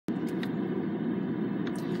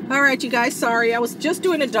All right, you guys, sorry. I was just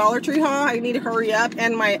doing a Dollar Tree haul. I need to hurry up,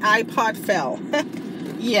 and my iPod fell.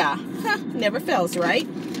 Yeah, never fails, right?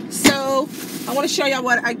 So I want to show y'all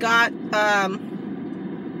what I got at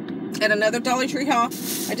another Dollar Tree haul.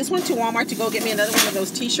 I just went to Walmart to go get me another one of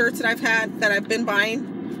those t-shirts that I've been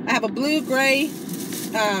buying. I have a blue, gray,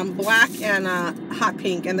 black, and hot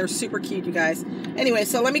pink, and they're super cute, you guys. Anyway,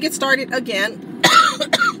 so let me get started again.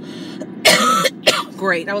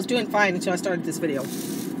 Great, I was doing fine until I started this video.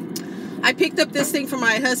 I picked up this thing for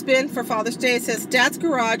my husband for Father's Day. It says, Dad's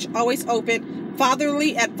Garage, always open,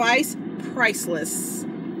 fatherly advice, priceless.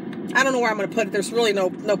 I don't know where I'm going to put it. There's really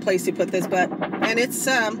no place to put this, and it's,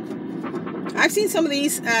 I've seen some of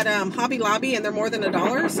these at Hobby Lobby, and they're more than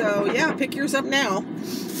 $1, so yeah, pick yours up now.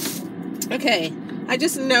 Okay, I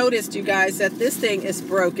just noticed, you guys, that this thing is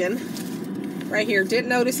broken right here. Didn't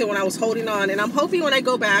notice it when I was holding on, and I'm hoping when I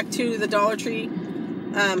go back to the Dollar Tree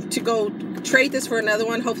to go trade this for another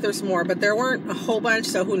one, hope there's more, but there weren't a whole bunch,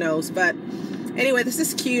 so who knows. But anyway, this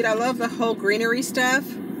is cute. I love the whole greenery stuff.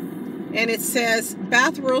 And it says,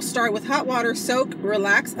 bath rules start with hot water, soak,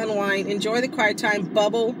 relax, unwind, enjoy the quiet time,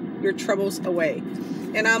 bubble your troubles away.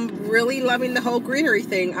 And I'm really loving the whole greenery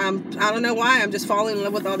thing. I don't know why, I'm just falling in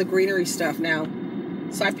love with all the greenery stuff now.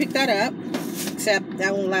 So I picked that up, except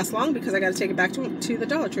that won't last long because I got to take it back to the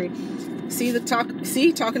Dollar Tree.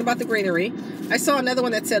 Talking about the greenery. I saw another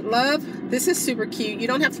one that said, love, this is super cute. You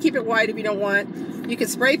don't have to keep it white if you don't want. You can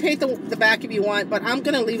spray paint the back if you want, but I'm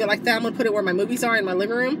going to leave it like that. I'm going to put it where my movies are in my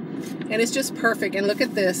living room, and it's just perfect. And look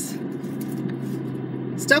at this.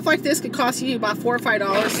 Stuff like this could cost you about $4 or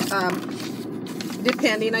 $5,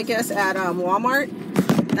 depending, I guess, at Walmart.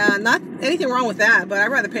 Not anything wrong with that, but I'd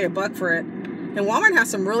rather pay $1 for it. And Walmart has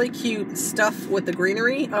some really cute stuff with the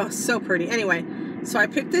greenery. Oh, so pretty. Anyway, so I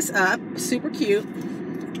picked this up, super cute.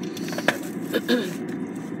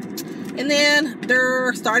 And then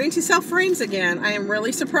they're starting to sell frames again. I am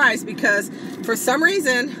really surprised because for some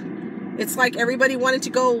reason, it's like everybody wanted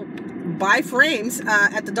to go buy frames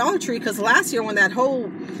at the Dollar Tree, because last year when the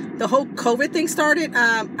whole COVID thing started,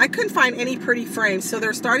 I couldn't find any pretty frames. So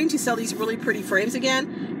they're starting to sell these really pretty frames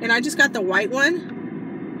again. And I just got the white one.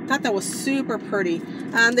 Thought that was super pretty.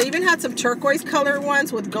 They even had some turquoise colored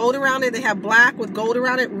ones with gold around it. They have black with gold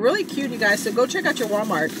around it. Really cute, you guys. So go check out your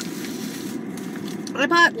Walmart. I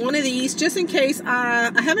bought one of these just in case.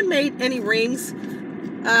 I haven't made any rings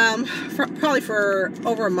probably for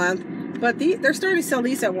over a month. But they're starting to sell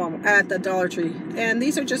these at Walmart, at the Dollar Tree. And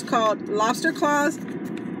these are just called lobster claws.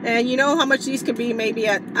 And you know how much these could be maybe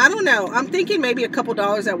at, I don't know. I'm thinking maybe a couple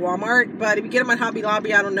dollars at Walmart. But if you get them at Hobby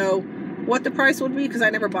Lobby, I don't know what the price would be because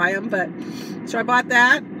I never buy them. But so I bought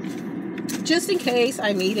that just in case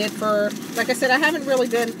I need it for, like I said, I haven't really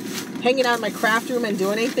been hanging out in my craft room and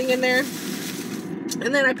doing anything in there.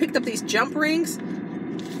 And then I picked up these jump rings.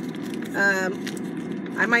 I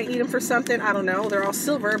might need them for something. I don't know. They're all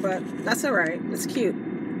silver, but that's all right. It's cute.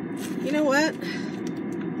 You know what?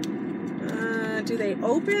 Do they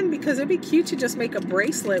open? Because it'd be cute to just make a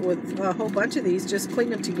bracelet with a whole bunch of these. Just clean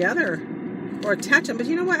them together or attach them. But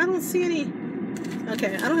you know what? I don't see any.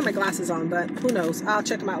 Okay, I don't have my glasses on, but who knows? I'll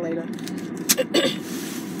check them out later.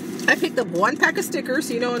 I picked up one pack of stickers.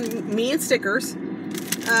 You know, me and stickers.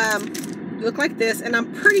 Look like this, and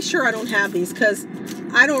I'm pretty sure I don't have these because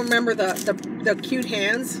I don't remember the cute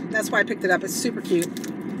hands. That's why I picked it up. It's super cute,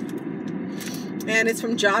 and it's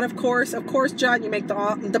from Jot, of course. Of course, Jot, you make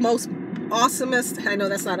the most awesomest. I know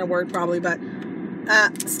that's not a word probably, but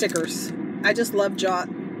stickers. I just love Jot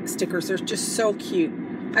stickers. They're just so cute.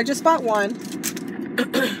 I just bought one.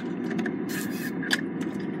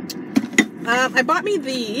 I bought me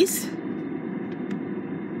these.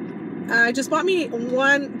 I just bought me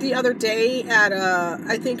one the other day at,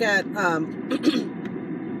 I think at, I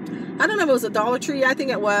don't know if it was a Dollar Tree, I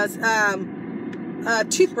think it was, a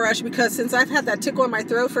toothbrush, because since I've had that tickle in my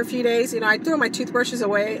throat for a few days, you know, I throw my toothbrushes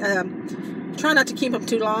away, try not to keep them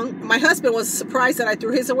too long. My husband was surprised that I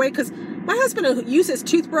threw his away, because my husband uses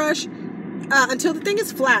toothbrush until the thing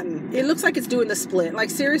is flattened. It looks like it's doing the split. Like,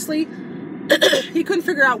 seriously, he couldn't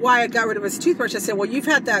figure out why I got rid of his toothbrush. I said, well, you've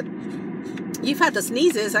had the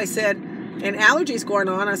sneezes, I said, and allergies going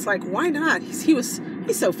on. I was like, why not? He's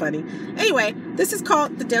so funny. Anyway, this is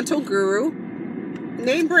called the Dental Guru.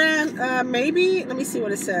 Name brand, maybe. Let me see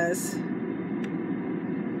what it says.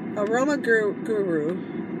 Aroma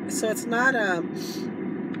Guru. So it's not, I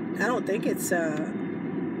don't think it's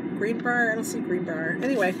Greenbrier. I don't see Greenbrier.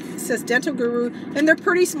 Anyway, it says Dental Guru. And they're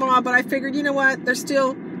pretty small, but I figured, you know what?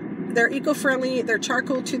 They're eco-friendly. They're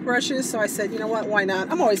charcoal toothbrushes. So I said, you know what? Why not?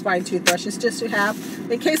 I'm always buying toothbrushes just to have,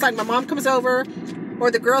 in case like my mom comes over or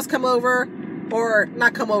the girls come over, or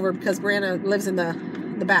not come over because Brianna lives in the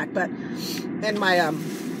the back, but in my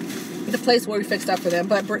the place where we fixed up for them.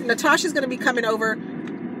 But Natasha's going to be coming over,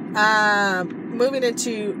 moving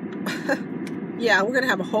into yeah, we're going to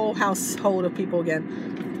have a whole household of people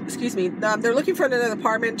again. Excuse me. They're looking for another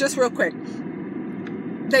apartment. Just real quick,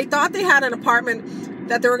 they thought they had an apartment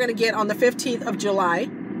that they were going to get on the 15th of July.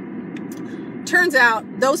 Turns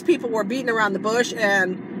out those people were beating around the bush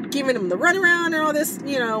and giving them the runaround and all this,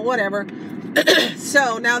 you know, whatever.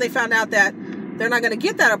 So now they found out that they're not going to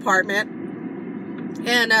get that apartment,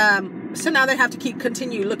 and so now they have to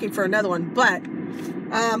continue looking for another one. But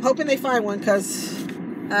I'm hoping they find one, because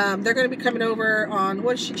they're going to be coming over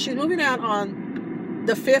on she's moving out on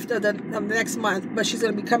the 5th of the next month, but she's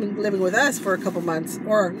going to be living with us for a couple months,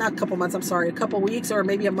 or not a couple months, I'm sorry, a couple weeks, or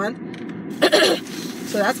maybe a month.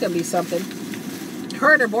 So that's going to be something.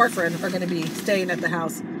 Her and her boyfriend are going to be staying at the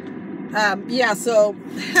house. Yeah, so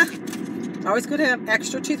always good to have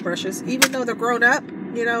extra toothbrushes, even though they're grown up.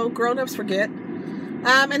 You know, grown-ups forget.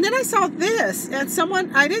 And then I saw this, and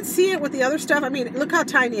I didn't see it with the other stuff. I mean, look how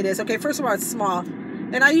tiny it is. Okay, first of all, it's small.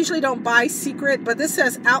 And I usually don't buy Secret, but this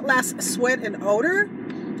says Outlast Sweat and Odor.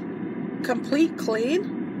 Complete Clean.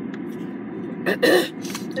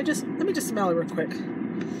 Let me just smell it real quick.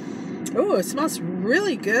 Oh, it smells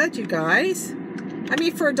really good, you guys. I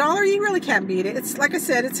mean, for $1, you really can't beat it. It's, like I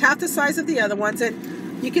said, it's half the size of the other ones,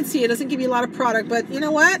 and you can see it doesn't give you a lot of product, but you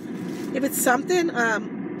know what? If it's something,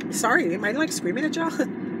 sorry, am I like screaming at y'all?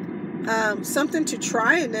 Something to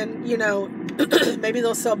try, and then, you know, maybe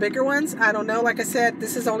they'll sell bigger ones. I don't know. Like I said,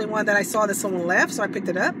 this is the only one that I saw that someone left, so I picked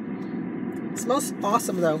it up. It smells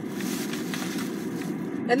awesome, though.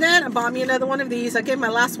 And then I bought me another one of these. I gave my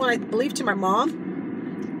last one, I believe, to my mom.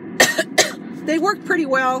 They work pretty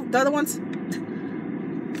well. The other ones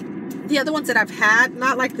that I've had,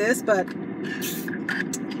 not like this, but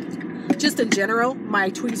just in general,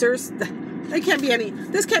 my tweezers, this can't be any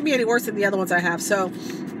worse than the other ones I have. So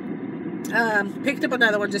picked up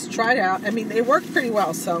another one, just tried it out. I mean, they work pretty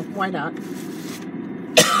well, so why not?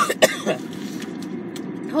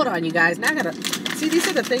 Hold on, you guys. Now I gotta see, these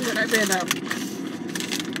are the things that I've been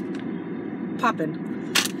popping.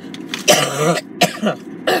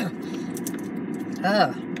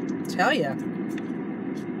 Tell ya,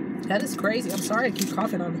 that is crazy. I'm sorry I keep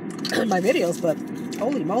coughing on my videos, but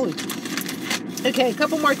holy moly. Okay, a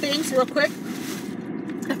couple more things real quick.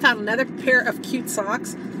 I found another pair of cute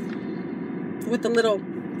socks with the little,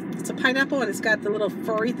 it's a pineapple and it's got the little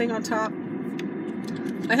furry thing on top.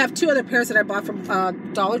 I have two other pairs that I bought from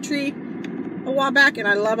Dollar Tree a while back, and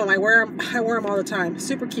I love them. I wear them all the time.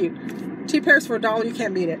 Super cute. 2 pairs for $1, you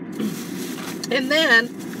can't beat it. And then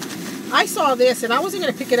I saw this, and I wasn't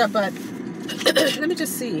going to pick it up, but let me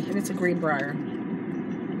just see. And it's a Greenbrier.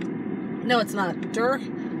 No, it's not.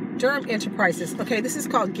 Durham Enterprises. Okay, this is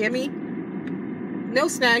called Gimme. No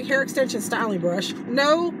snag, hair extension styling brush.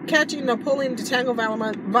 No catching, no pulling, detangle,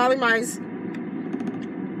 volumize,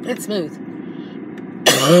 and smooth.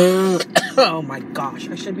 Oh my gosh,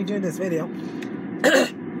 I should be doing this video.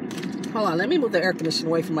 Hold on, let me move the air conditioner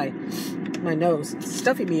away from my nose. It's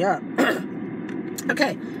stuffing me up.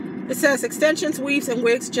 Okay, it says extensions, weaves, and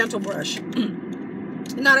wigs, gentle brush.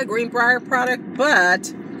 Not a Greenbrier product,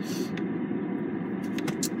 but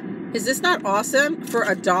is this not awesome for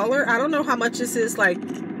 $1? I don't know how much this is like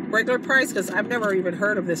regular price, because I've never even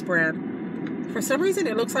heard of this brand. For some reason,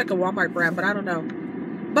 it looks like a Walmart brand, but I don't know.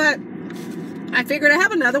 But I figured I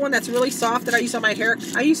have another one that's really soft that I use on my hair.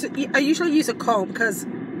 I usually use a comb, because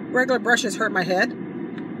regular brushes hurt my head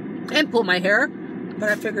and pull my hair. But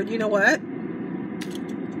I figured, you know what?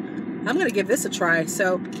 I'm gonna give this a try.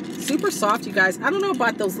 So super soft, you guys. I don't know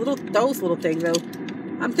about those little things though.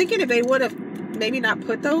 I'm thinking if they would have maybe not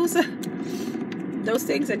put those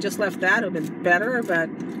things and just left that, it would have been better. But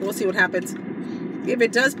we'll see what happens. If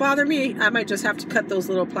it does bother me, I might just have to cut those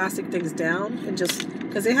little plastic things down, and just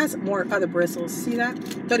because it has more other bristles. See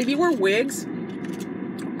that? But if you wear wigs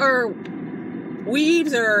or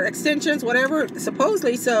weaves or extensions, whatever,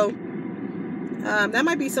 supposedly, so that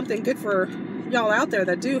might be something good for y'all out there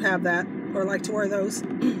that do have that or like to wear those.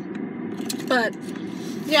 But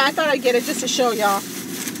yeah, I thought I'd get it just to show y'all.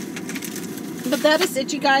 But that is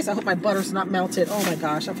it, you guys. I hope my butter's not melted. Oh my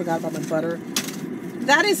gosh, I forgot about my butter.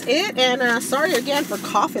 That is it, and sorry again for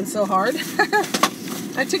coughing so hard.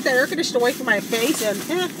 I took that air conditioner away from my face, and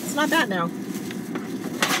it's not bad now.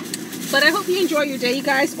 But I hope you enjoy your day, you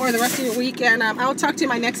guys, or the rest of your week, and I'll talk to you in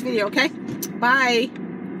my next video, okay? Bye.